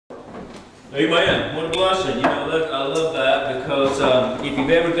Amen. What a blessing. You know, I love that because if you've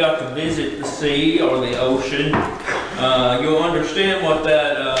ever got to visit the sea or the ocean, you'll understand what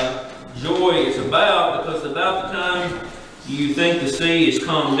that joy is about, because about the time you think the sea is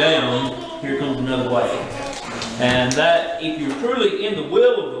calmed down, here comes another wave. And that, if you're truly in the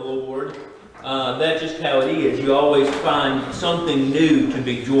will of the Lord, that's just how it is. You always find something new to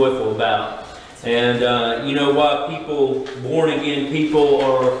be joyful about. And you know why people, born-again people,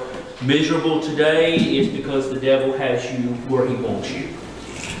 are miserable today is because the devil has you where he wants you.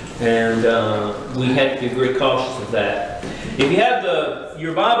 And we have to be very cautious of that. If you have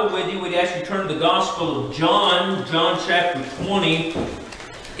your Bible with you, we'd ask you to turn to the Gospel of John. John chapter 20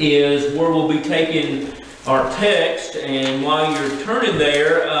 is where we'll be taking our text. And while you're turning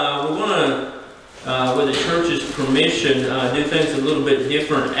there, we're going to, with the church's permission, do things a little bit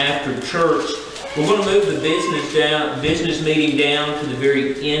different after church. We're going to move the business meeting down to the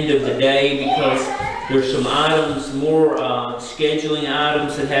very end of the day, because there's some items, more scheduling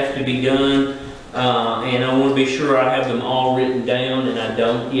items that have to be done, and I want to be sure I have them all written down, and I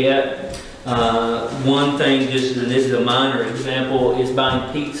don't yet. One thing, just and this is a minor example, is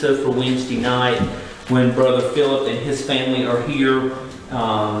buying pizza for Wednesday night when Brother Philip and his family are here.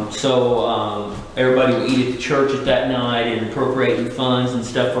 Everybody will eat at the church at that night and appropriating funds and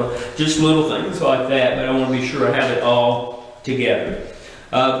stuff, for just little things like that, but I want to be sure I have it all together.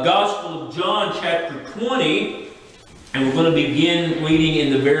 Gospel of John chapter 20, and we're going to begin reading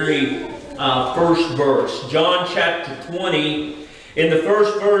in the very first verse. John chapter 20, in the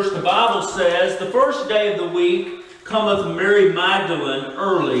first verse, the Bible says, "The first day of the week cometh Mary Magdalene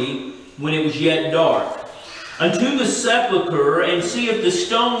early, when it was yet dark, unto the sepulchre, and seeth the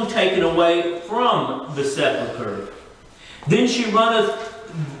stone taken away from the sepulchre. Then she runneth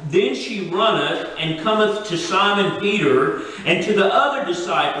and cometh to Simon Peter, and to the other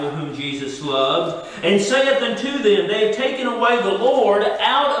disciple whom Jesus loved, and saith unto them, They have taken away the Lord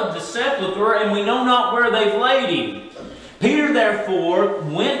out of the sepulchre, and we know not where they've laid him. Peter therefore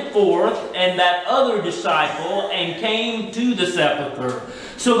went forth, and that other disciple, and came to the sepulchre.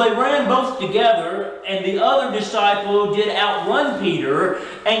 So they ran both together, and the other disciple did outrun Peter,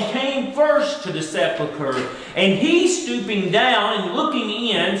 and came first to the sepulchre. And he, stooping down and looking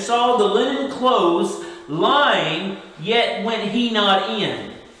in, saw the linen clothes lying, yet went he not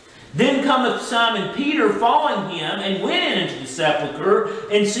in. Then cometh Simon Peter following him, and went in into the sepulchre,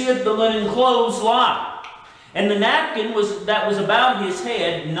 and seeth the linen clothes lie. And the napkin that was about his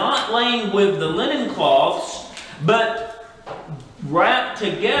head, not laying with the linen cloths, but wrapped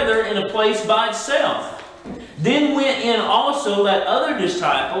together in a place by itself. Then went in also that other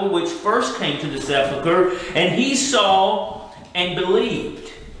disciple, which first came to the sepulchre, and he saw and believed.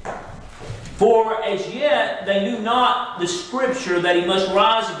 For as yet they knew not the scripture that he must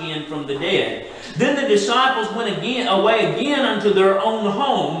rise again from the dead. Then the disciples went away again unto their own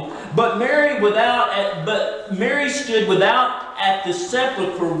home, but Mary stood without at the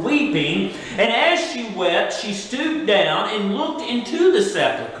sepulchre weeping. And as she wept, she stooped down and looked into the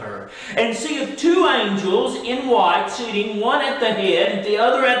sepulchre, and seeth two angels in white sitting, one at the head and the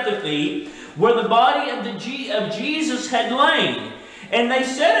other at the feet, where the body of Jesus had lain. And they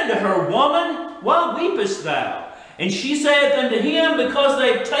said unto her, Woman, why weepest thou? And she saith unto him, Because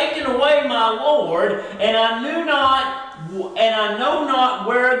they have taken away my Lord, and I know not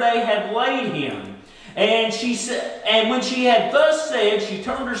where they have laid him. And when she had thus said, she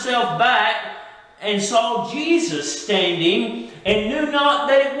turned herself back, and saw Jesus standing, and knew not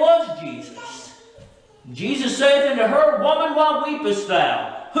that it was Jesus. Jesus saith unto her, Woman, why weepest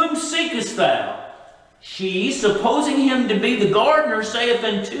thou? Whom seekest thou? She, supposing him to be the gardener, saith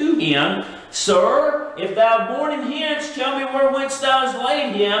unto him, Sir, if thou have borne him hence, tell me whence thou hast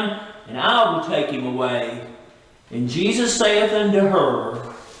laid him, and I will take him away. And Jesus saith unto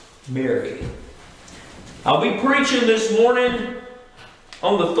her, Mary. I'll be preaching this morning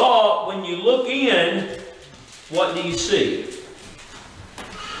on the thought, when you look in, what do you see?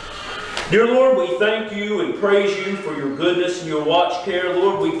 Dear Lord, we thank you and praise you for your goodness and your watch care.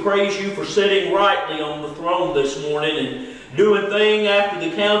 Lord, we praise you for sitting rightly on the throne this morning and doing things after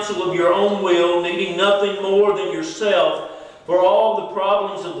the counsel of your own will, needing nothing more than yourself for all the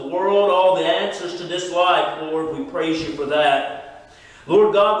problems of the world, all the answers to this life. Lord, we praise you for that.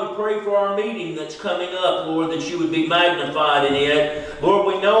 Lord God, we pray for our meeting that's coming up, Lord, that you would be magnified in it. Lord,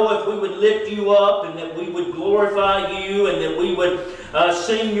 we know if we would lift you up and that we would glorify you and that we would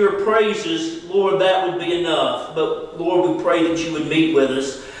sing your praises, Lord, that would be enough. But Lord, we pray that you would meet with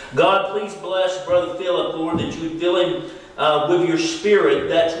us. God, please bless Brother Philip, Lord, that you would fill him with your Spirit.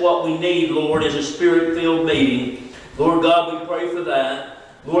 That's what we need, Lord, is a Spirit-filled meeting. Lord God, we pray for that.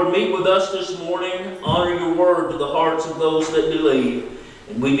 Lord, meet with us this morning. Honor your word to the hearts of those that believe.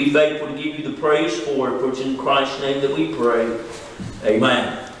 And we be faithful to give you the praise for it, for it's in Christ's name that we pray.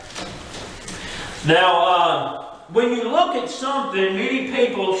 Amen. Now, when you look at something, many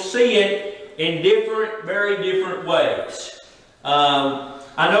people see it in very different ways.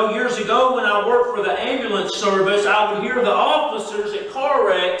 I know years ago when I worked for the ambulance service, I would hear the officers at car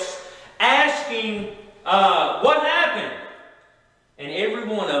wrecks asking, what happened? And every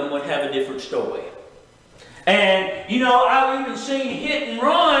one of them would have a different story. And, you know, I've even seen hit and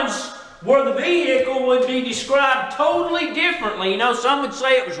runs where the vehicle would be described totally differently. You know, some would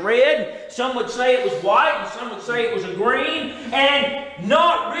say it was red, some would say it was white, and some would say it was a green, and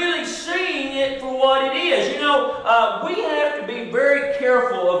not really seeing it for what it is. You know, we have to be very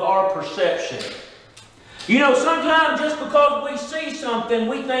careful of our perception. You know, sometimes just because we see something,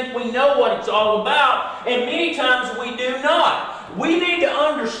 we think we know what it's all about, and many times we do not. We need to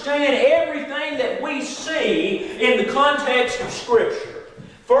understand everything that we see in the context of Scripture.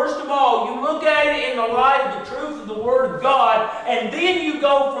 First of all, you look at it in the light of the truth of the Word of God, and then you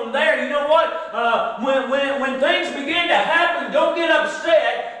go from there. You know what? When things begin to happen, don't get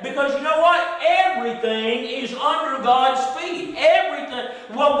upset, because you know what? Everything is under God's feet. Everything.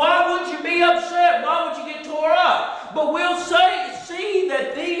 Well, why would you be upset? Why would you get tore up? But we'll see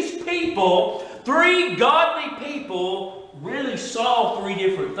that these people, three godly people, really saw three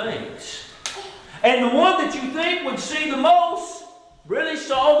different things. And the one that you think would see the most really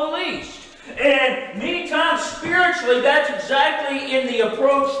saw the least. And many times spiritually, that's exactly in the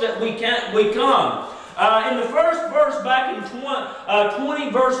approach that we come. In the first verse, back in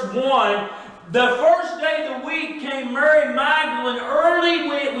 20 verse 1, the first day of the week came Mary Magdalene early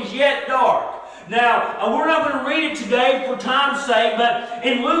when it was yet dark. Now, we're not going to read it today for time's sake, but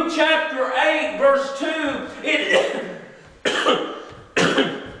in Luke chapter 8, verse 2,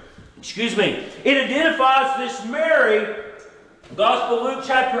 excuse me, it identifies this Mary, Gospel of Luke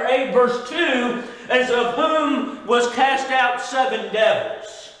chapter 8, verse 2, as of whom was cast out 7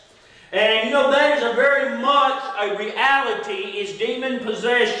 devils. And you know, that is a very much a reality, is demon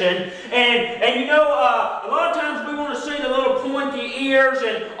possession. And you know, a lot of times we want to see the little pointy ears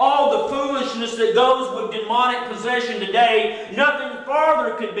and all the foolishness that goes with demonic possession today. Nothing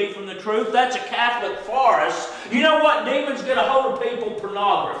farther could be from the truth. That's a Catholic farce. You know what demons get a hold of people?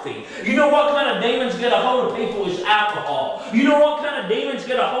 Pornography. You know what kind of demons get a hold of people is alcohol. You know what kind of demons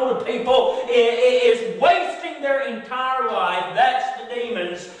get a hold of people is wasting their entire life. That's the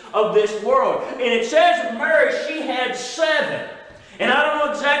demons of this world. And it says of Mary, she had 7. And I don't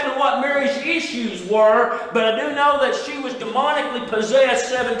know exactly what Mary's issues were, but I do know that she was demonically possessed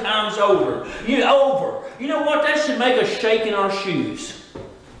 7 times over. You know what? That should make us shake in our shoes.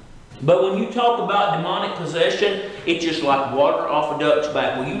 But when you talk about demonic possession, it's just like water off a duck's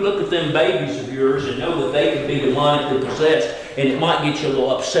back. Well, you look at them babies of yours and know that they can be demonically possessed, and it might get you a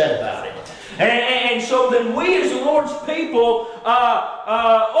little upset about it. And so then we as the Lord's people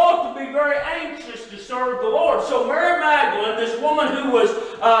ought to be very anxious to serve the Lord. So Mary Magdalene, this woman who was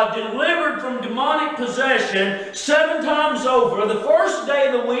delivered from demonic possession 7 times over, the first day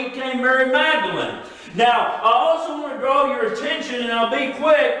of the week came Mary Magdalene. Now, I also want to draw your attention, and I'll be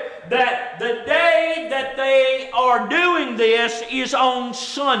quick, that the day that they are doing this is on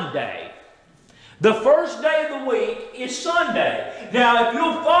Sunday. The first day of the week is Sunday. Now, if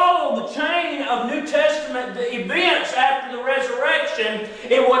you'll follow the chain of New Testament events after the resurrection,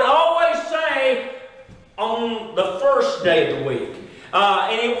 it would always say on the first day of the week.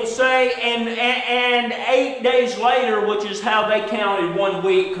 And it will say, and 8 days later, which is how they counted 1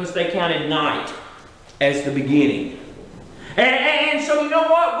 week, because they counted night as the beginning. And so, you know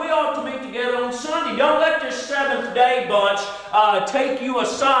what? We ought to meet together on Sunday. Don't let this 7th day bunch take you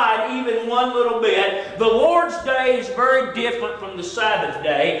aside even one little bit. The Lord's Day is very different from the Sabbath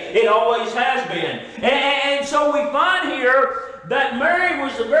day. It always has been. And so we find here that Mary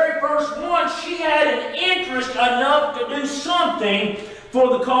was the very first one. She had an interest enough to do something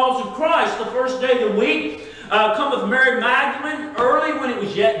for the cause of Christ. The first day of the week cometh Mary Magdalene early when it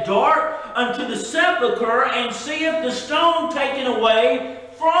was yet dark unto the sepulchre, and seeth the stone taken away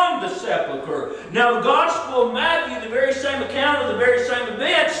from the sepulchre. Now the Gospel of Matthew, the very same account of the very same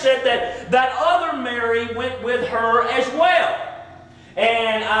event, said that that other Mary went with her as well.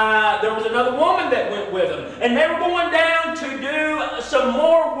 And there was another woman that went with them. And they were going down to do some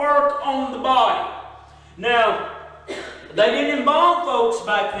more work on the body. Now, they didn't embalm folks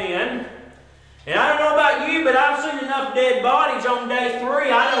back then. And I don't know about you, but I've seen enough dead bodies on day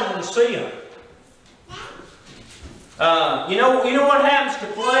 3, I don't want to see them. You know what happens to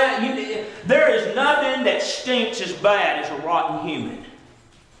flesh? There is nothing that stinks as bad as a rotten human.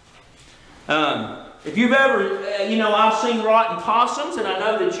 If you've ever, I've seen rotten possums, and I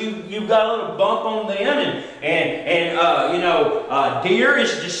know that you've got a little bump on them, and deer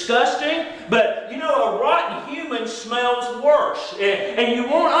is disgusting, but a rotten human smells worse, and you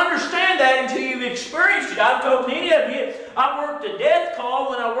won't understand that until you've experienced it. I've told many of you, I worked a death call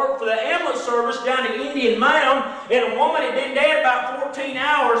when I worked for the ambulance service down in Indian Mound, and a woman had been dead about 14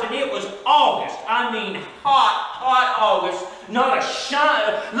 hours, and it was August. I mean, hot August. Not a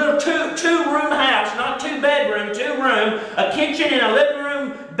little two-room house, not two-bedroom, two-room, a kitchen and a living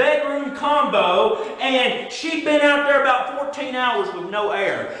room, bedroom combo, and she'd been out there about 14 hours with no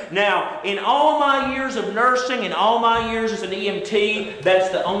air. Now, in all my years of nursing and all my years as an EMT, that's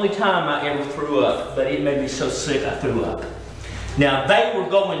the only time I ever threw up, but it made me so sick I threw up. Now, they were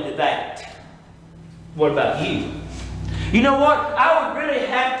going to that. What about you? You know what? I would really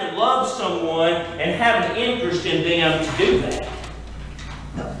have to love someone and have an interest in them to do that.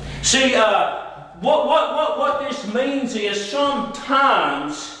 See, what this means is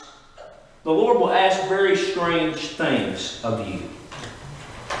sometimes the Lord will ask very strange things of you.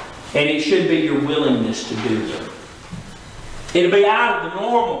 And it should be your willingness to do them. It'll be out of the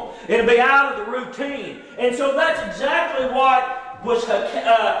normal. It'll be out of the routine. And so that's exactly what was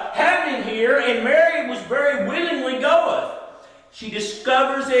happening here, and Mary was very willingly goeth. She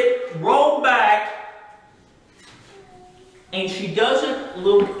discovers it, rolled back, and she doesn't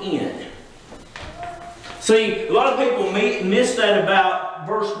look in. See, a lot of people miss that about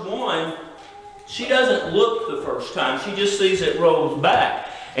verse 1. She doesn't look the first time. She just sees it rolls back.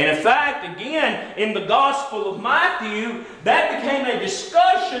 And in fact, again, in the Gospel of Matthew, that became a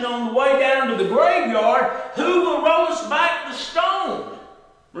discussion on the way down to the graveyard. Who will roll us back the stone?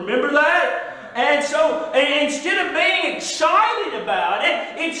 Remember that? And so, instead of being excited about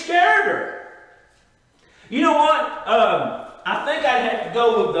it, it scared her. You know what? I think I'd have to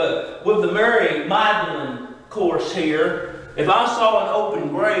go with the Mary Magdalene course here. If I saw an open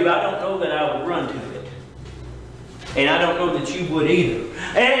grave, I don't know that I would run to it. And I don't know that you would either.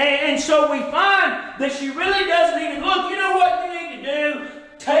 And so we find that she really doesn't even look. You know what you need to do?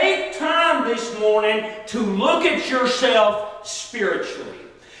 Take time this morning to look at yourself spiritually.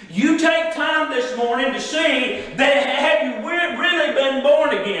 You take time this morning to see that have you really been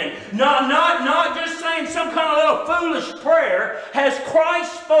born again. Not just saying some kind of little foolish prayer. Has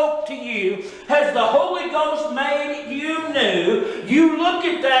Christ spoke to you? Has the Holy Ghost made you new? You look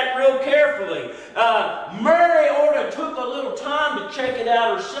at that real carefully. Mary ought to took a little time to check it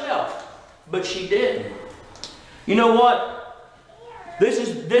out herself, but she didn't. You know what? This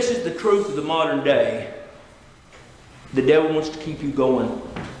is the truth of the modern day. The devil wants to keep you going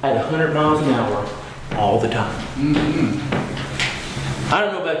at 100 miles an hour all the time. I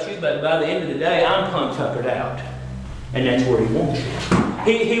don't know about you, but by the end of the day, I'm plumb-tuckered out. And that's where he wants you.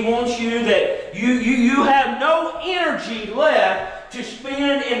 He wants you that you have no energy left to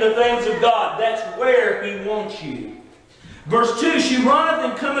spend in the things of God. That's where he wants you. Verse 2, she runneth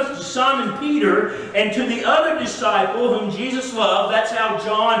and cometh to Simon Peter and to the other disciple whom Jesus loved. That's how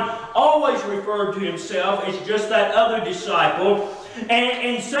John always referred to himself, as just that other disciple.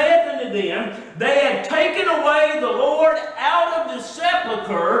 And saith unto them, they had taken away the Lord out of the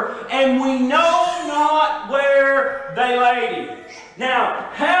sepulchre, and we know not where they laid him. Now,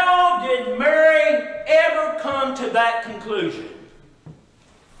 how did Mary ever come to that conclusion?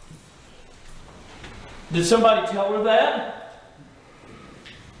 Did somebody tell her that?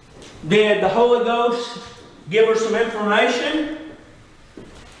 Did the Holy Ghost give her some information?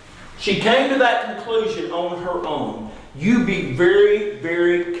 She came to that conclusion on her own. You be very,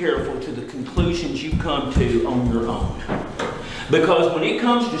 very careful to the conclusions you come to on your own. Because when it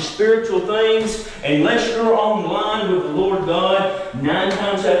comes to spiritual things, unless you're on line with the Lord God, 9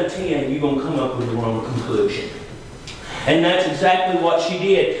 times out of 10, you're going to come up with the wrong conclusion. And that's exactly what she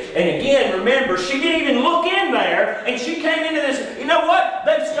did. And again, remember, she didn't even look in there, and she came into this, you know what?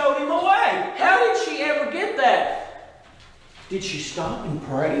 They've stowed him away. How did she ever get that? Did she stop and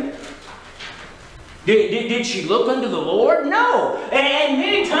pray? Did she look unto the Lord? No. And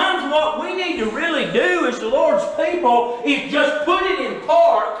many times what we need to really do as the Lord's people is just put it in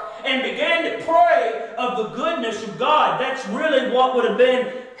park and begin to pray of the goodness of God. That's really what would have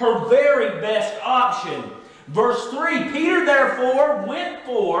been her very best option. Verse 3, Peter therefore went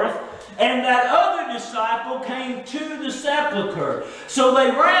forth, and that other disciple came to the sepulchre. So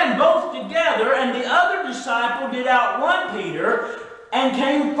they ran both together, and the other disciple did outrun Peter, and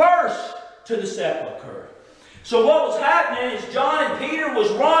came first to the sepulchre. So what was happening is John and Peter was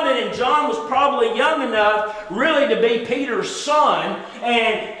running, and John was probably young enough really to be Peter's son,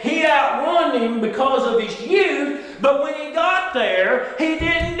 and he outrun him because of his youth, but when he got there, he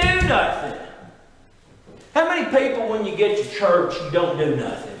didn't do nothing. How many people, when you get to church, you don't do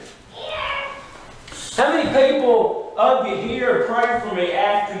nothing? How many people of you here pray for me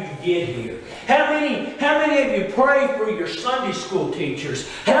after you get here? How many of you pray for your Sunday school teachers?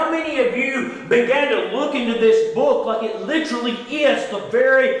 How many of you began to look into this book like it literally is the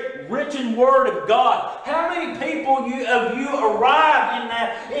very written Word of God? How many people of you arrive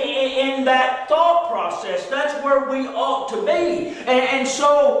in that thought process? That's where we ought to be. And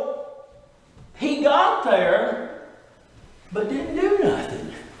so he got there, but didn't do nothing.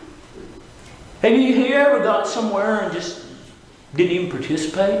 Have you ever got somewhere and just didn't even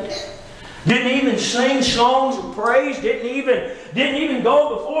participate? Didn't even sing songs of praise? Didn't even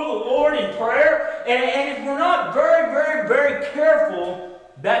go before the Lord in prayer? And if we're not very, very, very careful,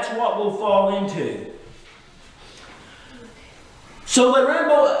 that's what we'll fall into. So they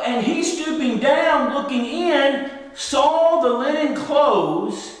ramble, and he stooping down, looking in, saw the linen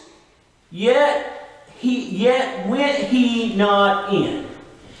clothes, yet went he not in.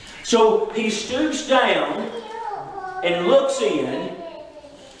 So he stoops down and looks in,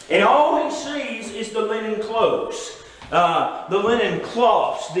 and all he sees is the linen clothes, the linen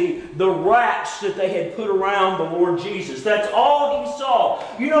cloths, the wraps that they had put around the Lord Jesus. That's all he saw.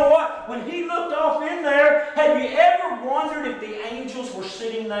 You know what? When he looked off in there, have you ever wondered if the angels were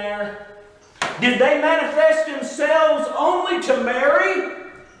sitting there? Did they manifest themselves only to Mary?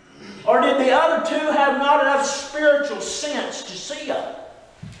 Or did the other two have not enough spiritual sense to see them?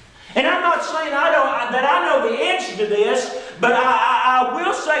 And I'm not saying that I know the answer to this, but I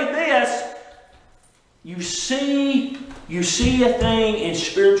will say this. You see a thing in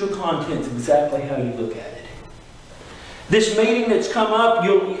spiritual content exactly how you look at it. This meeting that's come up,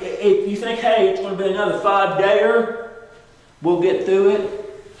 if you think, hey, it's going to be another 5-dayer, we'll get through it.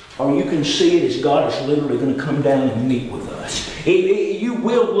 Or you can see it as God is literally going to come down and meet with us. You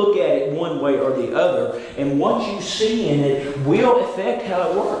will look at it one way or the other, and what you see in it will affect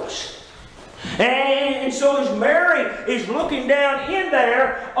how it works. And so as Mary is looking down in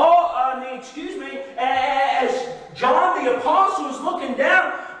there, as John the Apostle is looking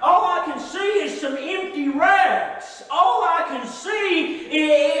down, all I can see is some empty rags. All I can see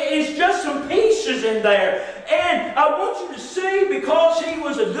is just some pieces in there. And I want you to see, because he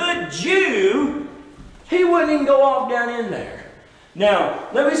was a good Jew, he wouldn't even go off down in there. Now,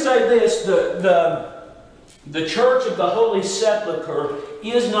 let me say this. The Church of the Holy Sepulchre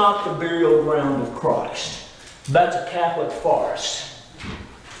is not the burial ground of Christ. That's a Catholic farce.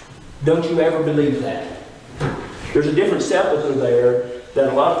 Don't you ever believe that. There's a different sepulchre there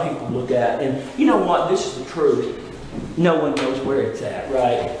that a lot of people look at. And you know what? This is the truth. No one knows where it's at,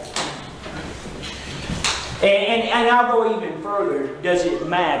 right? And I'll go even further. Does it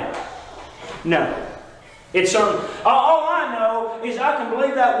matter? No. It's certain. All I know is I can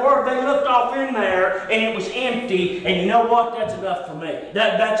believe that word. They looked off in there and it was empty, and you know what? That's enough for me.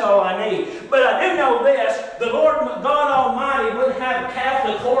 That's all I need. But I do know this: the Lord God Almighty wouldn't have a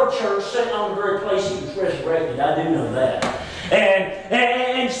Catholic or church sitting on the very place He was resurrected. I do know that.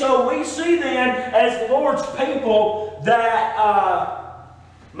 And so we see then, as the Lord's people, that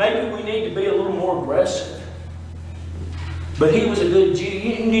maybe we need to be a little more aggressive. But he was a good Jew.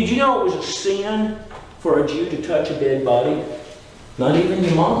 Did you know it was a sin for a Jew to touch a dead body? Not even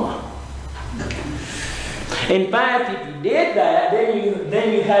your mama. In fact, if you did that,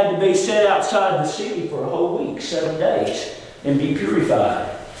 then you had to be set outside the city for a whole week, 7 days, and be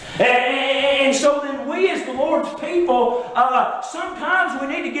purified. And so then we as the Lord's people, sometimes we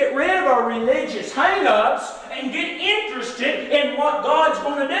need to get rid of our religious hang-ups and get interested in what God's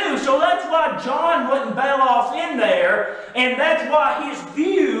going to do. So that's why John wouldn't bail off in there, and that's why his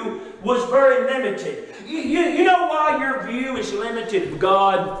view was very limited. You know why your view is limited of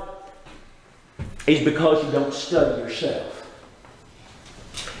God? Is because you don't study yourself.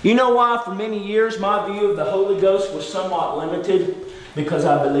 You know why for many years my view of the Holy Ghost was somewhat limited? Because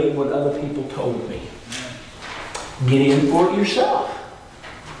I believed what other people told me. Get in for it yourself.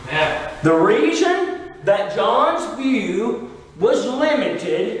 Yeah. The reason that John's view was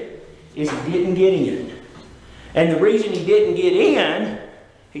limited is he didn't get in. And the reason he didn't get in,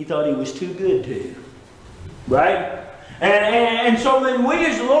 he thought he was too good to. Right? And so then we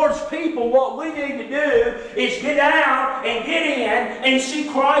as the Lord's people, what we need to do is get out and get in and see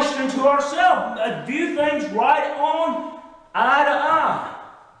Christ into ourselves. View things right on eye to eye.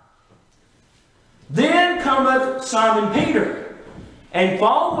 Then cometh Simon Peter, and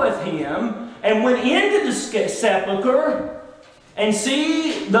followeth him, and went into the sepulchre, and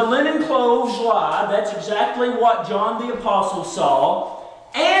see the linen clothes lie. That's exactly what John the Apostle saw.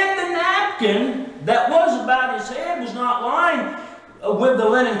 And the napkin that was about his head was not lying. with the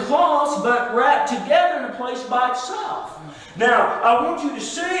linen cloths, but wrapped together in a place by itself. Now, I want you to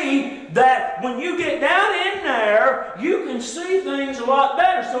see that when you get down in there, you can see things a lot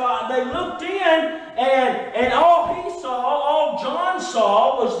better. So they looked in, and all he saw, all John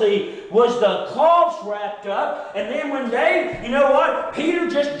saw, was the cloths wrapped up. And then when you know what? Peter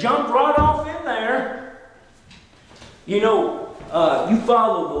just jumped right off in there. You know, you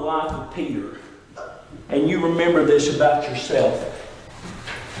follow the life of Peter, and you remember this about yourself.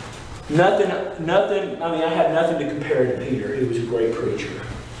 Nothing, I mean, I have nothing to compare to Peter. He was a great preacher.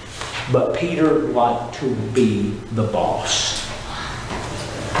 But Peter liked to be the boss.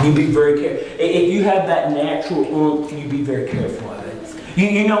 You be very careful. If you have that natural oomph, you be very careful of it.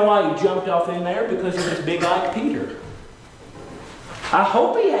 You know why he jumped off in there? Because he was big like Peter. I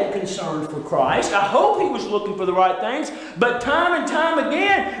hope he had concern for Christ. I hope he was looking for the right things. But time and time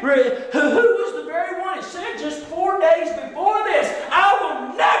again, who was the very one? It said just 4 days before this, I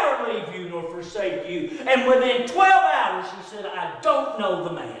will never leave you nor forsake you. And within 12 hours, he said, I don't know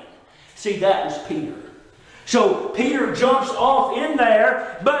the man. See, that was Peter. So Peter jumps off in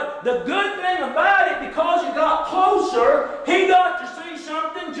there. But the good thing about it, because he got closer, he got to see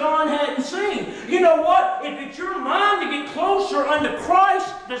something John hadn't seen. You know what? If it's your mind to get closer unto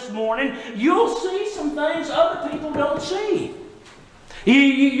Christ this morning, you'll see some things other people don't see.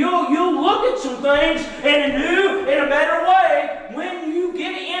 You'll look at some things in a new, in a better way when you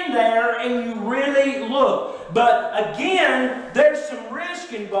get in there and you really look. But again, there's some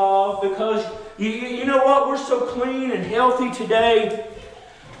risk involved because you know what? We're so clean and healthy today,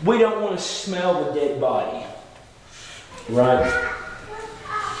 we don't want to smell the dead body. Right?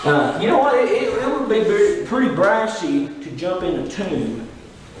 You know what? It would be pretty brassy to jump in a tomb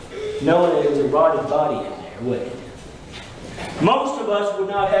knowing that there's a rotted body in there, wouldn't it? Most of us would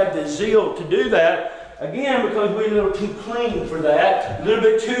not have the zeal to do that, again, because we're a little too clean for that, a little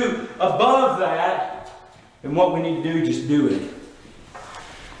bit too above that, and what we need to do is just do it.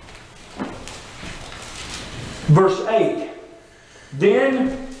 Verse 8,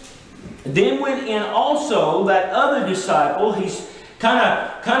 Then went in also that other disciple. He's kind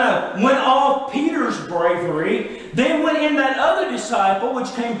of went off Peter's bravery. Then went in that other disciple,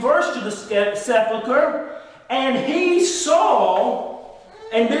 which came first to the sepulchre, and he saw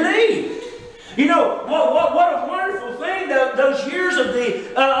and believed. You know, what a wonderful thing, those years of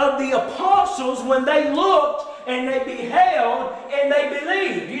the apostles, when they looked and they beheld and they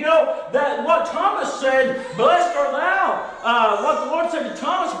believed. You know, that what Thomas said, blessed are thou. What the Lord said to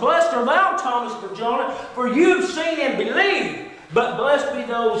Thomas, blessed are thou, Thomas, for Jonah, for you've seen and believed. But blessed be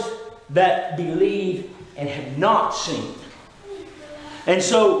those that believe and have not seen. And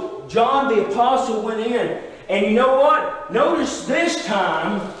so John the apostle went in. And you know what? Notice this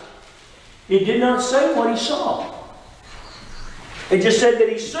time, it did not say what he saw. It just said that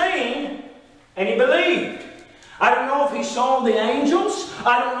he seen and he believed. I don't know if he saw the angels.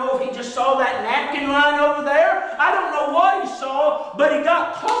 I don't know if he just saw that napkin line over there. I don't know what he saw, but he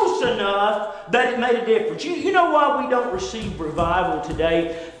got close enough that it made a difference. You know why we don't receive revival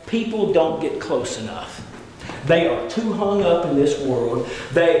today? People don't get close enough. They are too hung up in this world.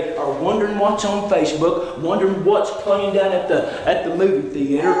 They are wondering what's on Facebook, wondering what's playing down at the movie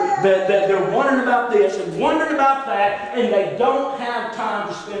theater. They're wondering about this and wondering about that, and they don't have time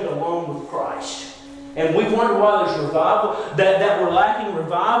to spend alone with Christ. And we wonder why there's revival, that we're lacking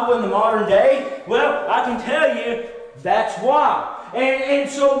revival in the modern day. Well, I can tell you, that's why. And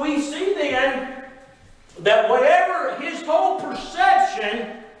so we see then that whatever his whole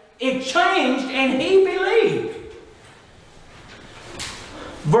perception, it changed and he believed.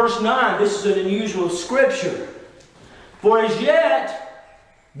 Verse 9, this is an unusual scripture. For as yet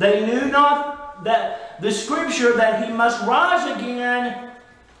they knew not that the scripture that he must rise again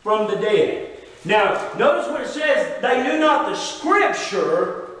from the dead. Now, notice what it says, they knew not the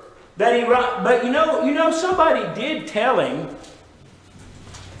scripture that he, but you know somebody did tell him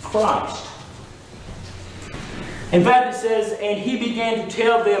Christ. In fact, it says, and he began to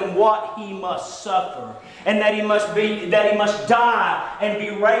tell them what he must suffer, and that he must die and be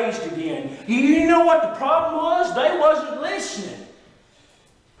raised again. You know what the problem was? They wasn't listening.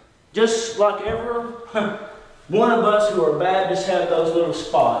 Just like every one of us who are Baptists have those little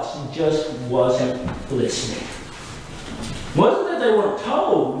spots, just wasn't listening. It wasn't that they weren't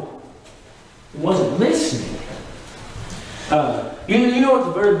told, it wasn't listening. You know what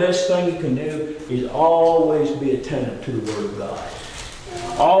the very best thing you can do is always be attentive to the Word of God.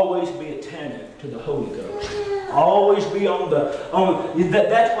 Always be attentive to the Holy Ghost. Always be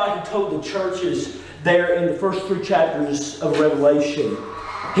that's why he told the churches there in the first 3 chapters of Revelation,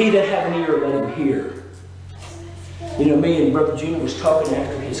 he that have an ear, let him hear You know, me and Brother Junior was talking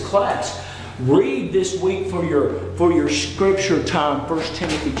after his class. Read this week for your scripture time, 1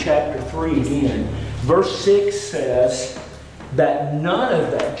 Timothy chapter 3 again. Verse 6 says that none of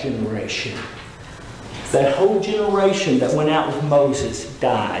that generation, that whole generation that went out with Moses,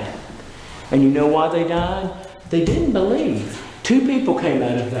 died. And you know why they died? They didn't believe. 2 people came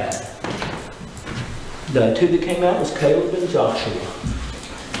out of that. The 2 that came out was Caleb and Joshua.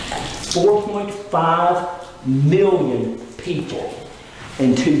 4.5 million people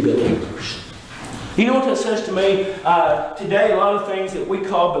and 2 believers. You know what that says to me? Today, a lot of things that we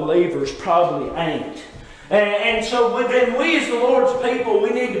call believers probably ain't. And so then we as the Lord's people, we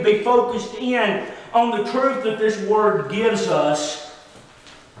need to be focused in on the truth that this Word gives us.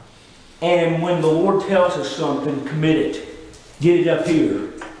 And when the Lord tells us something, commit it. Get it up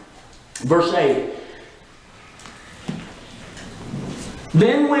here. Verse 8.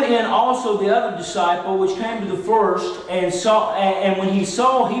 Then went in also the other disciple, which came to the first, and when he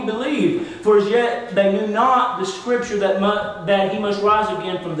saw, he believed. For as yet they knew not the scripture that he must rise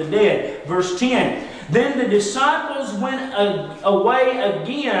again from the dead. Verse 10. Then the disciples went away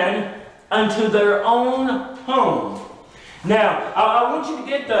again unto their own home. Now, I want you to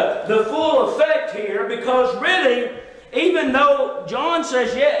get the full effect here, because really, even though John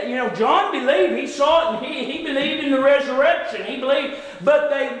says, yeah, you know, John believed, he saw it, and he believed in the resurrection, he believed, but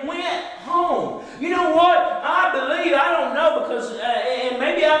they went home. You know what? I believe, I don't know, because, and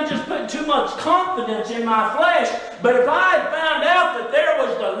maybe I'm just putting too much confidence in my flesh, but if I had found out that there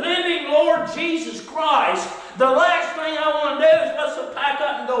was the living Lord Jesus Christ, the last thing I want to do is just pack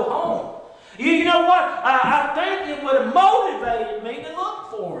up and go home. You know what? I think it would have motivated me to look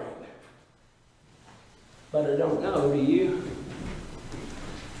for him. But I don't know, do you?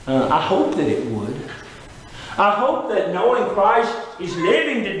 I hope that it would. I hope that knowing Christ is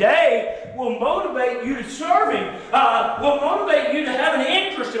living today will motivate you to serve Him. Will motivate you to have an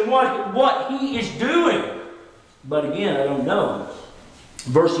interest in what He is doing. But again, I don't know.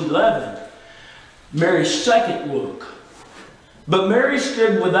 Verse 11. Mary's second look. But Mary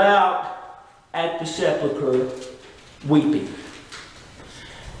stood without at the sepulchre weeping.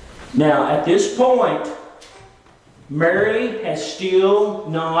 Now, at this point, Mary has still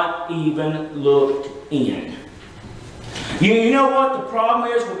not even looked in. You know what the problem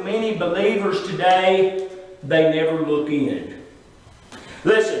is with many believers today? They never look in.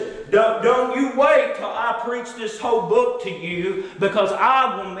 Listen, don't you wait till I preach this whole book to you, because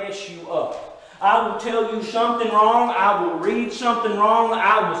I will mess you up. I will tell you something wrong. I will read something wrong.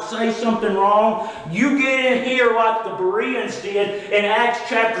 I will say something wrong. You get in here like the Bereans did in Acts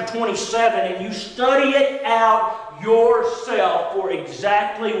chapter 27, and you study it out yourself for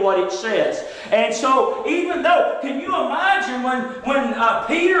exactly what it says. And so, even though, can you imagine when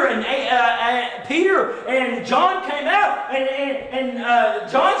Peter and John came out,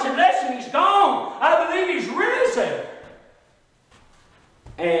 and John said, "Listen, he's gone. I believe he's risen."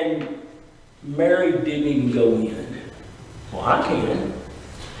 And Mary didn't even go in. Well, I can.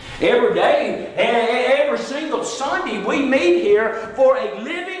 Every day, every single Sunday, we meet here for a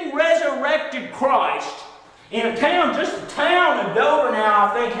living, resurrected Christ in a town, just the town of Dover now,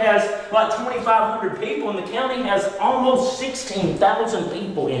 I think, has like 2,500 people, and the county has almost 16,000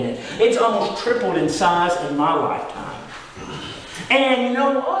 people in it. It's almost tripled in size in my lifetime. And you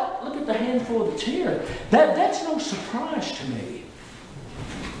know what? Look at the handful that's here. That's no surprise to me.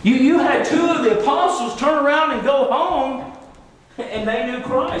 You had 2 of the apostles turn around and go home, and they knew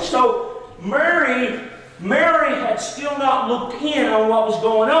Christ. So Mary had still not looked in on what was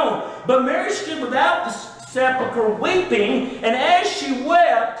going on. But Mary stood without the sepulchre weeping, and as she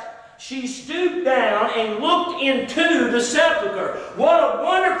wept, she stooped down and looked into the sepulchre. What a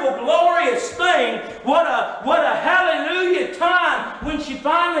wonderful, glorious thing. What a hallelujah time when she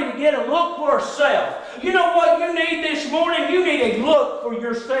finally get a look for herself. You know what you need this morning? You need a look for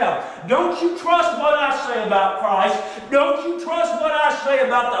yourself. Don't you trust what I say about Christ. Don't you trust what I say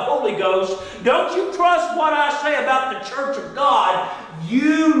about the Holy Ghost. Don't you trust what I say about the church of God.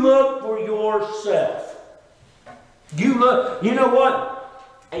 You look for yourself. You look. You know what?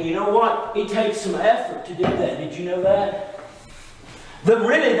 And you know what? It takes some effort to do that. Did you know that? But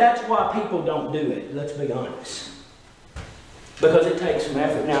really, that's why people don't do it. Let's be honest. Because it takes some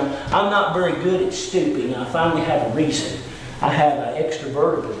effort. Now, I'm not very good at stooping. I finally have a reason. I have an extra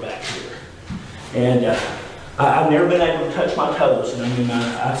vertebra back here. And I've never been able to touch my toes. And I mean,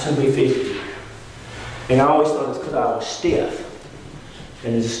 I soon be 50. And I always thought it's because I was stiff.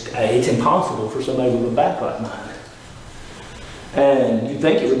 And it's impossible for somebody with a back like mine. And you'd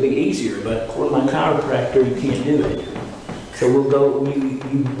think it would be easier, but according to my chiropractor, you can't do it. So we'll go with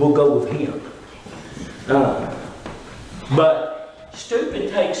him. But stooping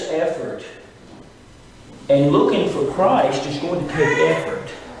takes effort. And looking for Christ is going to take effort.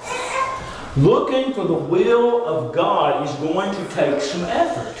 Looking for the will of God is going to take some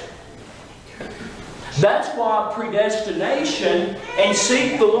effort. That's why predestination and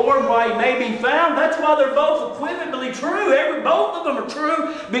seek the Lord while He may be found, that's why they're both equivalently true. Both of them are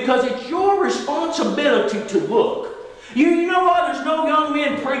true because it's your responsibility to look. You know why there's no young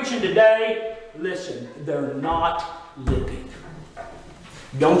men preaching today? Listen, they're not looking.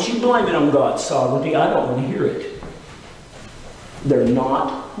 Don't you blame it on God's sovereignty. I don't want to hear it. They're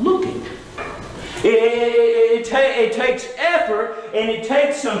not looking. It takes effort, and it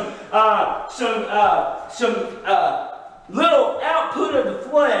takes some little output of the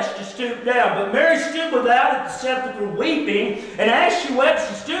flesh to stoop down. But Mary stood without at the sepulchre weeping, and as she wept,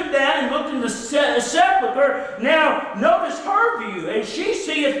 she stooped down and looked in the sepulchre. Now, notice her view, and she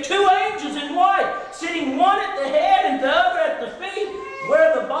seeth two angels in white, sitting one at the head and the other at the feet,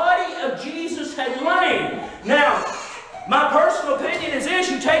 where the body of Jesus had lain. Now, my personal opinion is this,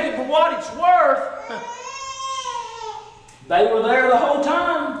 you take it for what it's worth. They were there the whole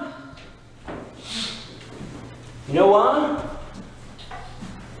time. You know why?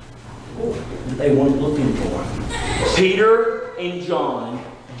 They weren't looking for Him. Peter and John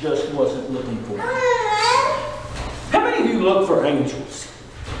just wasn't looking for Him. How many of you look for angels?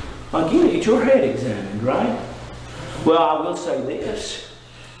 Like you need your head examined, right? Well, I will say this.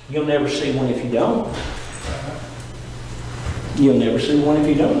 You'll never see one if you don't. You'll never see one if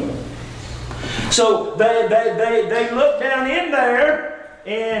you don't. So they looked down in there,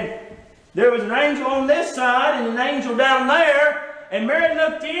 and there was an angel on this side and an angel down there, and Mary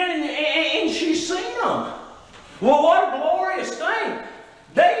looked in and she seen them. Well, what a glorious thing.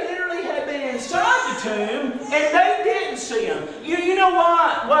 They literally had been inside the tomb and they didn't see them. You know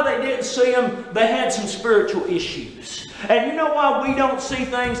why they didn't see them? They had some spiritual issues. And you know why we don't see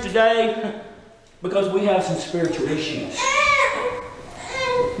things today? Because we have some spiritual issues.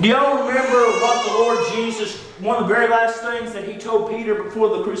 Do y'all remember what the Lord Jesus, one of the very last things that He told Peter before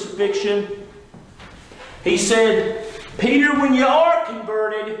the crucifixion? He said, Peter, when you are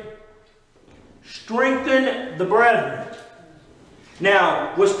converted, strengthen the brethren.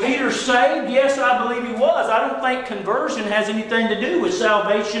 Now, was Peter saved? Yes, I believe he was. I don't think conversion has anything to do with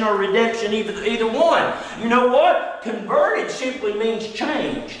salvation or redemption, either one. You know what? Converted simply means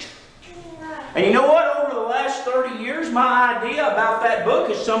changed. And you know what? Over the last 30 years, my idea about that book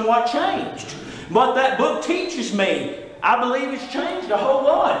has somewhat changed. What that book teaches me, I believe it's changed a whole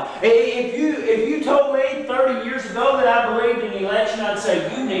lot. If you told me 30 years ago that I believed in election, I'd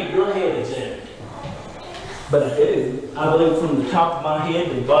say, you need your head examined. But I do. I believe from the top of my head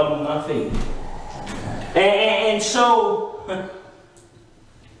to the bottom of my feet. And so,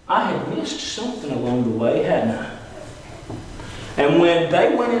 I had missed something along the way, hadn't I? And when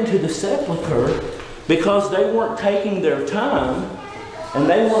they went into the sepulchre, because they weren't taking their time, and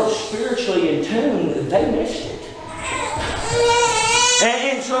they weren't spiritually in tune, they missed it.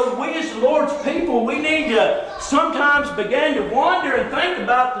 And so we as the Lord's people, we need to sometimes begin to wonder and think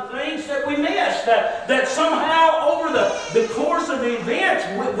about the things that we missed. That somehow over the course of the events,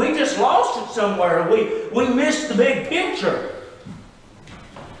 we just lost it somewhere. We missed the big picture.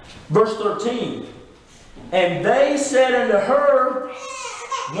 Verse 13. And they said unto her,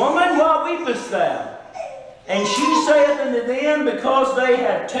 Woman, why weepest thou? And she saith unto them, Because they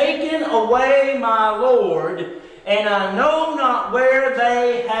have taken away my Lord, and I know not where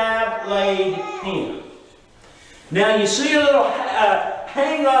they have laid Him. Now you see a little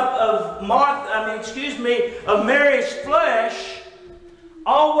hang up of of Mary's flesh,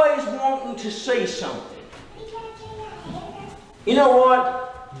 always wanting to see something. You know what?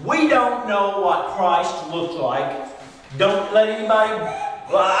 We don't know what Christ looked like. Don't let anybody...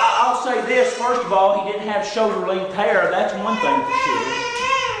 Well, I'll say this. First of all, He didn't have shoulder-length hair. That's one thing for sure.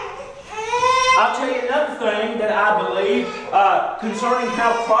 I'll tell you another thing that I believe concerning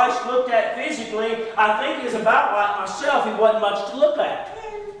how Christ looked at physically. I think He's about like myself. He wasn't much to look at.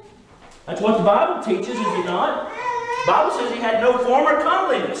 That's what the Bible teaches, is it not? The Bible says He had no form or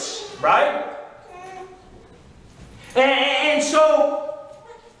comeliness, right? And so...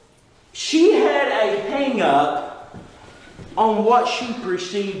 she had a hang-up on what she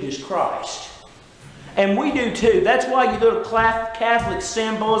perceived as Christ. And we do too. That's why you little Catholic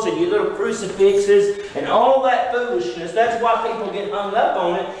symbols and your little crucifixes and all that foolishness, that's why people get hung up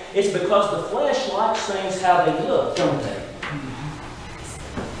on it. It's because the flesh likes things how they look, don't they?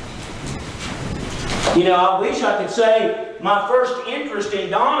 You know, I wish I could say my first interest in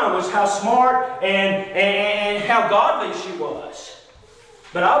Donna was how smart and how godly she was.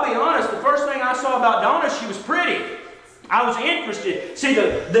 But I'll be honest, the first thing I saw about Donna, she was pretty. I was interested. See,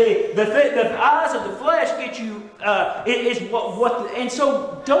 the eyes of the flesh get you, and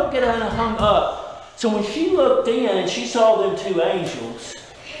so don't get hung up. So when she looked in and she saw them two angels,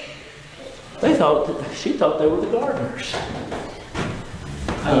 she thought they were the gardeners.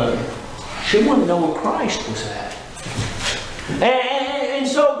 She wanted to know where Christ was at. And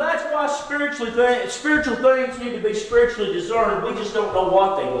so that's why spiritual things need to be spiritually discerned. We just don't know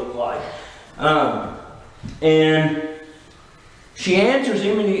what they look like. And she answers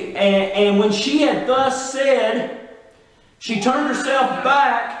him, and when she had thus said, she turned herself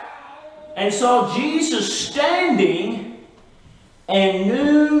back and saw Jesus standing, and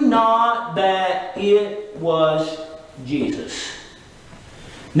knew not that it was Jesus.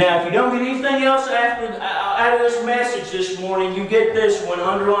 Now, if you don't get anything else out of this message this morning, you get this one,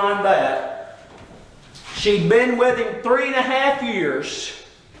 underline that. She'd been with him 3.5 years,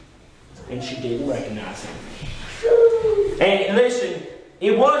 and she didn't recognize him. And listen,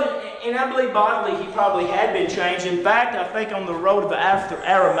 it wasn't, and I believe bodily he probably had been changed. In fact, I think on the road of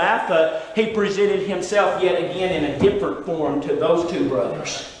Arimathea, he presented himself yet again in a different form to those two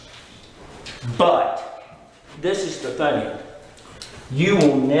brothers. But this is the thing. You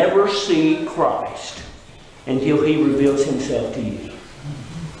will never see Christ until he reveals himself to you.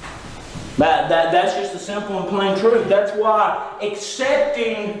 That's just the simple and plain truth. That's why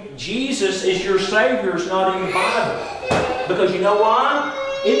accepting Jesus as your Savior is not in the Bible. Because you know why?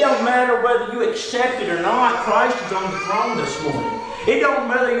 It don't matter whether you accept it or not. Christ is on the throne this morning. It don't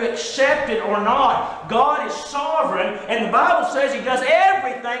matter whether you accept it or not. God is sovereign, and the Bible says he does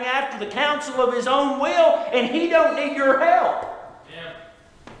everything after the counsel of his own will, and he don't need your help.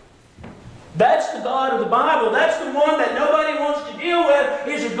 That's the God of the Bible. That's the one that nobody wants to deal with.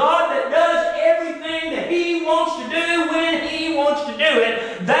 Is a God that does everything that he wants to do when he wants to do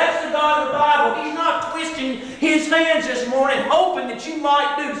it. That's the God of the Bible. He's not twisting his hands this morning hoping that you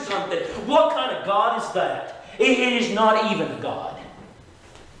might do something. What kind of God is that? It is not even a God.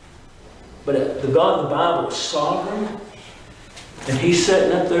 But the God of the Bible is sovereign. And he's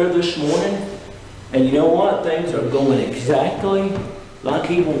sitting up there this morning. And you know what? Things are going exactly like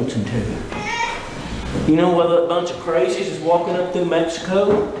he wants them to. You know what a bunch of crazies is walking up through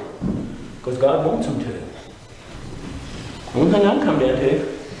Mexico? Because God wants them to. Only thing I come down to.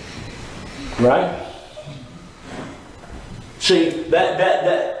 Right? See,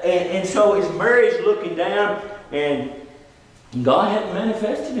 and so as Mary's looking down, and God hadn't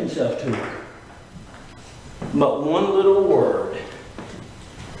manifested himself to her. But one little word.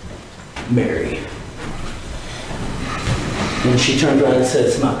 Mary. And she turned around and said,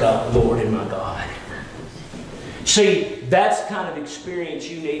 "It's my God, Lord and my God." See, that's the kind of experience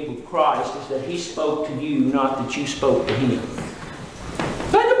you need with Christ, is that he spoke to you, not that you spoke to him.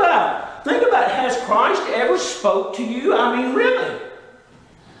 Think about it. Has Christ ever spoke to you? I mean, really?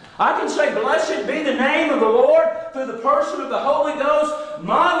 I can say, "Blessed be the name of the Lord," through the person of the Holy Ghost.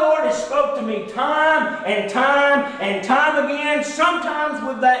 My Lord has spoke to me time and time and time again, sometimes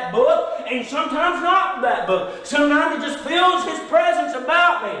with that book and sometimes not with that book. Sometimes it just feels his presence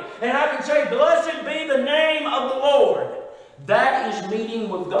about me. And I can say, "Blessed be the name of the Lord." That is meeting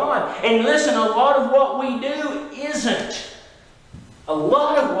with God. And listen, a lot of what we do isn't. A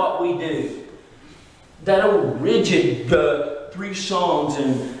lot of what we do, that old rigid 3 songs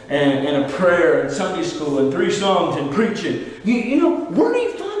and a prayer and Sunday school and 3 songs and preaching. You know, where do you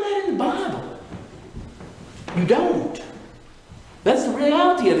find that in the Bible? You don't. That's the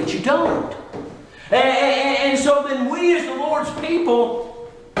reality of it. You don't. And so then we as the Lord's people,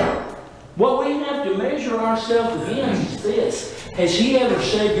 what we have to measure ourselves against is this. Has he ever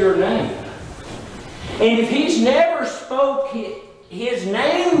said your name? And if he's never spoke his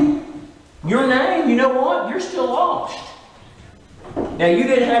name, your name, you know what? You're still lost. Now, you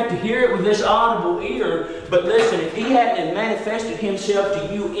didn't have to hear it with this audible ear, but listen, if he hadn't manifested himself to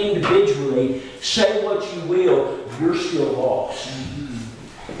you individually, say what you will, you're still lost.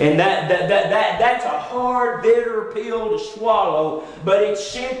 And that's a hard, bitter pill to swallow, but it's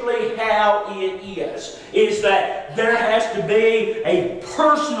simply how it is that there has to be a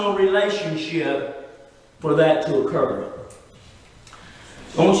personal relationship for that to occur.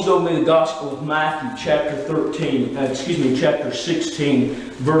 I want you to go with me to the Gospel of Matthew, chapter 16,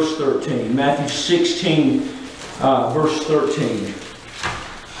 verse 13. Matthew 16, verse 13.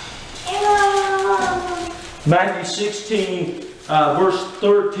 Matthew 16, verse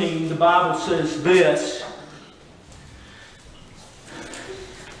 13, the Bible says this.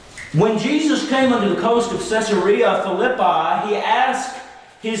 When Jesus came unto the coast of Caesarea Philippi, he asked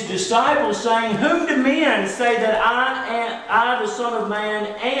his disciples, saying, "Whom do men say that I, the Son of Man,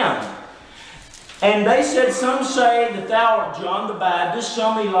 am?" And they said, some say that thou art John the Baptist,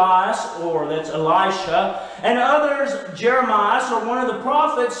 some Elias, or that's Elisha, and others Jeremiah, or one of the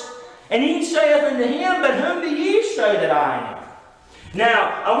prophets. And he saith unto him, but whom do ye say that I am?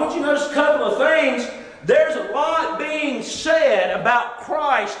 Now, I want you to notice a couple of things. There's a lot being said about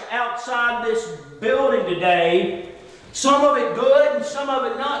Christ outside this building today. Some of it good and some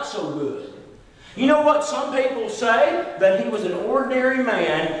of it not so good. You know what some people say? That he was an ordinary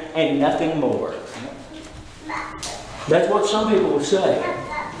man and nothing more. That's what some people will say.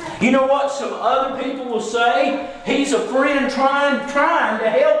 You know what some other people will say? He's a friend trying to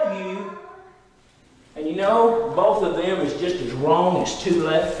help you. And you know, both of them is just as wrong as two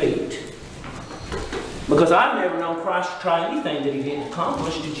left feet. Because I've never known Christ to try anything that he didn't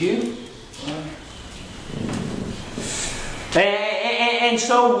accomplish, did you? And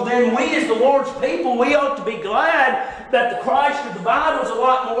so then we as the Lord's people, we ought to be glad that the Christ of the Bible is a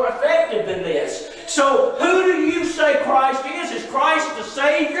lot more effective than this. So who do you say Christ is? Is Christ the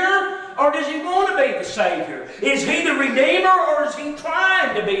Savior? Or does he want to be the Savior? Is he the Redeemer, or is he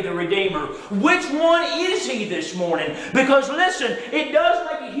trying to be the Redeemer? Which one is he this morning? Because listen, it does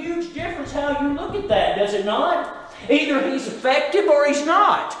make a huge difference how you look at that, does it not? Either he's effective or he's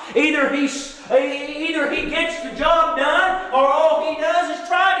not. Either he gets the job done, or all he does is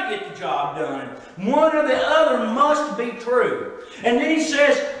try to get the job done. One or the other must be true. And then he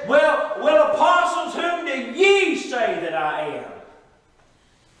says, well, apostles, whom do ye say that I am?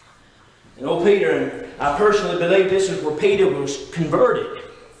 And old Peter, and I personally believe this is where Peter was converted.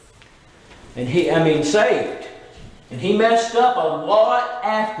 And saved. And he messed up a lot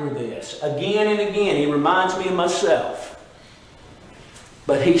after this. Again and again. He reminds me of myself.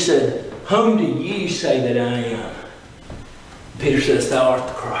 But he said, whom do ye say that I am? Peter says, thou art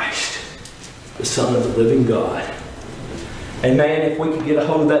the Christ, the Son of the living God. And man, if we could get a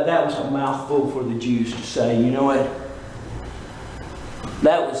hold of that, that was a mouthful for the Jews to say. You know what?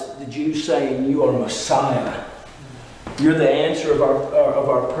 That was the Jews saying, you are Messiah. You're the answer of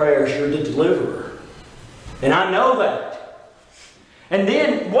our prayers. You're the deliverer. And I know that. And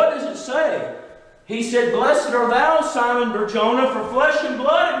then, what does it say? He said, blessed art thou, Simon Bar-Jonah, for flesh and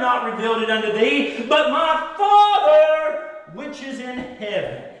blood have not revealed it unto thee, but my Father which is in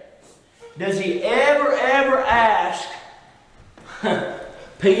heaven. Does he ever ask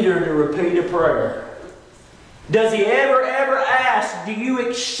Peter to repeat a prayer? Does he ever ask, do you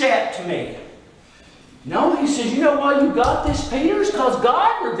accept me? No, he says, you know why you got this, Peter? It's because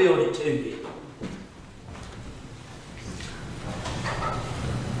God revealed it to you.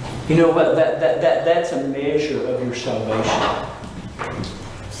 You know what? That's a measure of your salvation.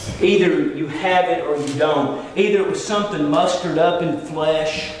 Either you have it or you don't. Either it was something mustered up in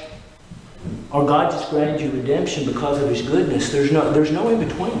flesh, or God just granted you redemption because of His goodness. There's no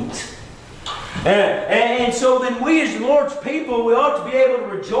in-betweens. And so then we as the Lord's people, we ought to be able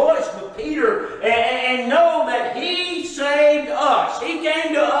to rejoice with Peter and know that He saved us. He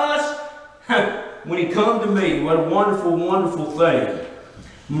came to us when He come to me. What a wonderful, wonderful thing.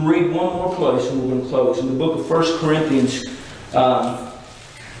 I'm going to read one more place and we're going to close. In the book of 1 Corinthians,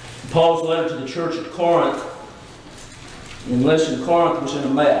 Paul's letter to the church at Corinth. And listen, Corinth was in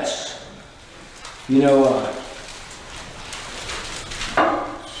a mess. You know,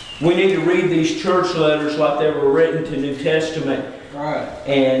 we need to read these church letters like they were written to New Testament, right,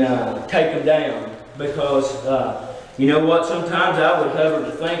 and take them down. Because, you know what, sometimes I would hover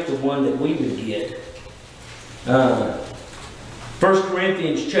to think the one that we would get. 1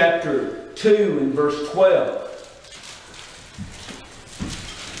 Corinthians chapter 2 and verse 12.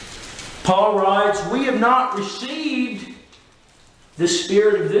 Paul writes, we have not received the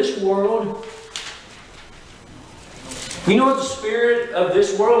spirit of this world. You know what the spirit of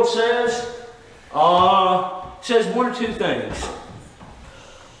this world says? It says one or two things.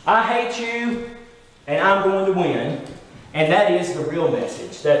 I hate you and I'm going to win. And that is the real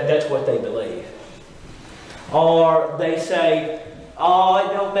message. That's what they believe. Or they say, oh,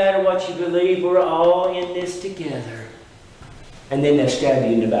 it don't matter what you believe, we're all in this together. And then they stab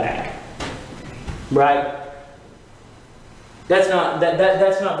you in the back. Right? That's not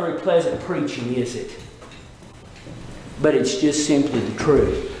very pleasant preaching, is it? But it's just simply the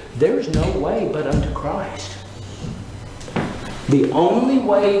truth. There's no way but unto Christ. The only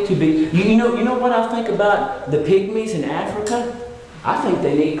way to be... You know what I think about the pygmies in Africa? I think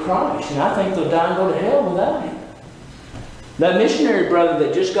they need Christ. And I think they'll die and go to hell without Him. That missionary brother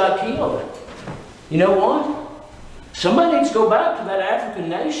that just got killed. You know what? Somebody needs to go back to that African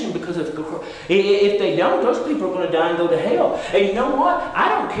nation, because if they don't, those people are going to die and go to hell. And you know what? I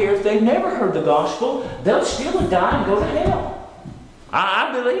don't care if they've never heard the gospel. They'll still die and go to hell.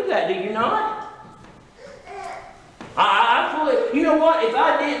 I believe that. Do you not? you know what? If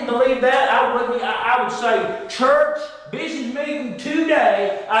I didn't believe that, I would say, church, business meeting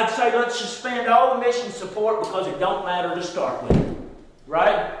today, I'd say let's suspend all the mission support because it don't matter to start with.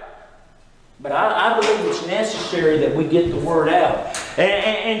 Right? But I believe it's necessary that we get the word out.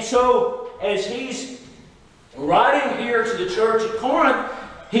 And so, as he's writing here to the church at Corinth,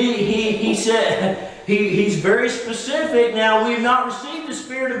 he said, he's very specific. Now, we have not received the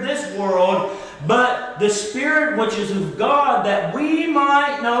spirit of this world, but the Spirit which is of God, that we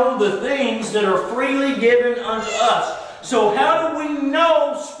might know the things that are freely given unto us. So how do we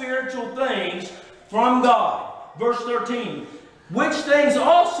know spiritual things from God? Verse 13. Which things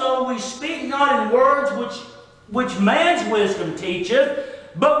also we speak not in words which man's wisdom teacheth,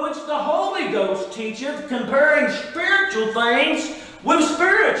 but which the Holy Ghost teacheth, comparing spiritual things with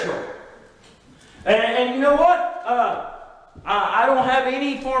spiritual. And you know what? I don't have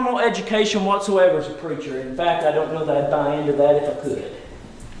any formal education whatsoever as a preacher. In fact, I don't know that I'd buy into that if I could.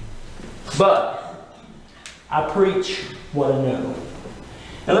 But I preach what I know.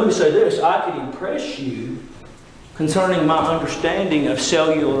 And let me say this, I could impress you concerning my understanding of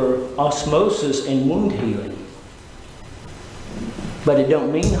cellular osmosis and wound healing. But it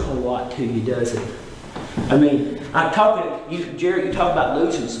don't mean a whole lot to you, does it? I mean, Jared, you talk about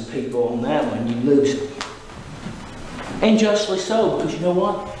losing some people on that one. You lose them. And justly so, because you know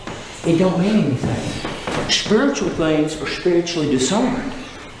what? It don't mean anything. Spiritual things are spiritually discerned.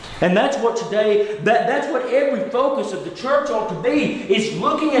 And that's what today, that's what every focus of the church ought to be, is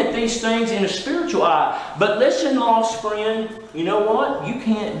looking at these things in a spiritual eye. But listen, lost friend, you know what? You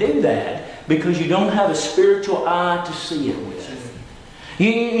can't do that because you don't have a spiritual eye to see it with.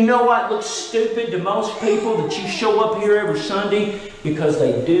 You know what looks stupid to most people that you show up here every Sunday? Because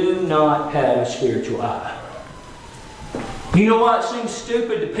they do not have a spiritual eye. You know what seems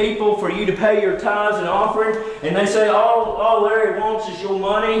stupid to people for you to pay your tithes and offering, and they say all Larry wants is your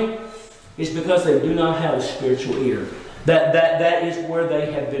money? It's because they do not have a spiritual ear. That is where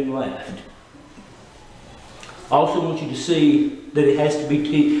they have been left. I also want you to see that it has to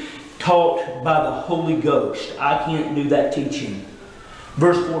be taught by the Holy Ghost. I can't do that teaching.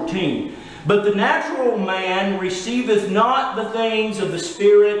 Verse 14. But the natural man receiveth not the things of the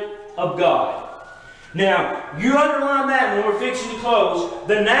Spirit of God. Now, you underline that when we're fixing to close.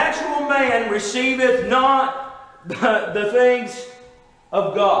 The natural man receiveth not the things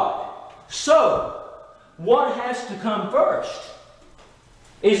of God. So, what has to come first?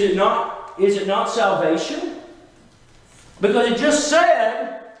 Is it not salvation? Because it just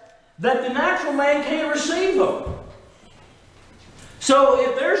said that the natural man can't receive them. So,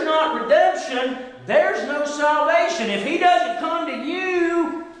 if there's not redemption, there's no salvation. If he doesn't come to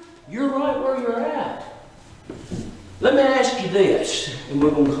you, you're right where you're at. Let me ask you this, and we're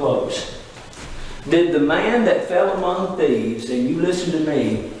going to close. Did the man that fell among thieves, and you listen to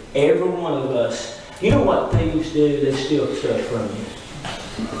me, every one of us, you know what thieves do? They steal stuff from you.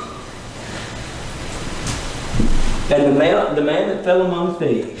 And the man that fell among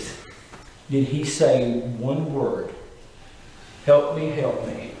thieves, did he say one word? Help me, help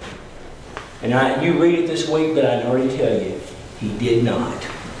me. And you read it this week, but I can already tell you, he did not.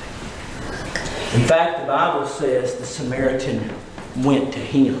 In fact, the Bible says the Samaritan went to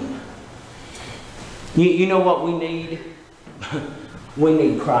him. You know what we need? We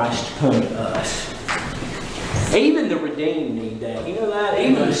need Christ to come to us. Even the redeemed need that. You know that?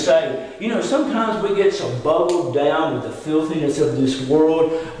 Even to say, you know, sometimes we get so boggled down with the filthiness of this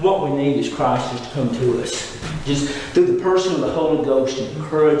world. What we need is Christ just to come to us. Just through the person of the Holy Ghost to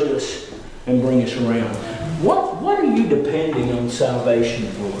encourage us and bring us around. What are you depending on salvation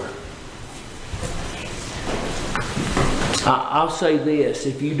for? I'll say this,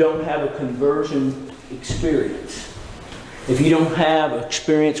 if you don't have a conversion experience, if you don't have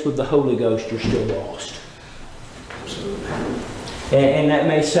experience with the Holy Ghost, you're still lost. And that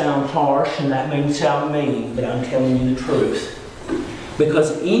may sound harsh and that may sound mean, but I'm telling you the truth.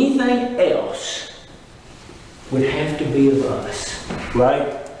 Because anything else would have to be of us,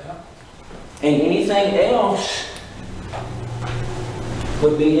 right? And anything else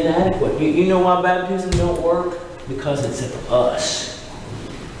would be inadequate. You know why baptism don't work? Because it's of us.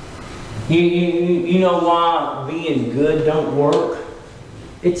 You know why being good don't work?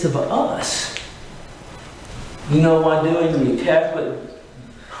 It's of us. You know why doing the Catholic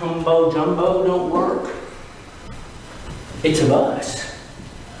humbo jumbo don't work? It's of us.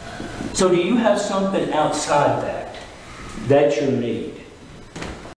 So do you have something outside that? That's your need.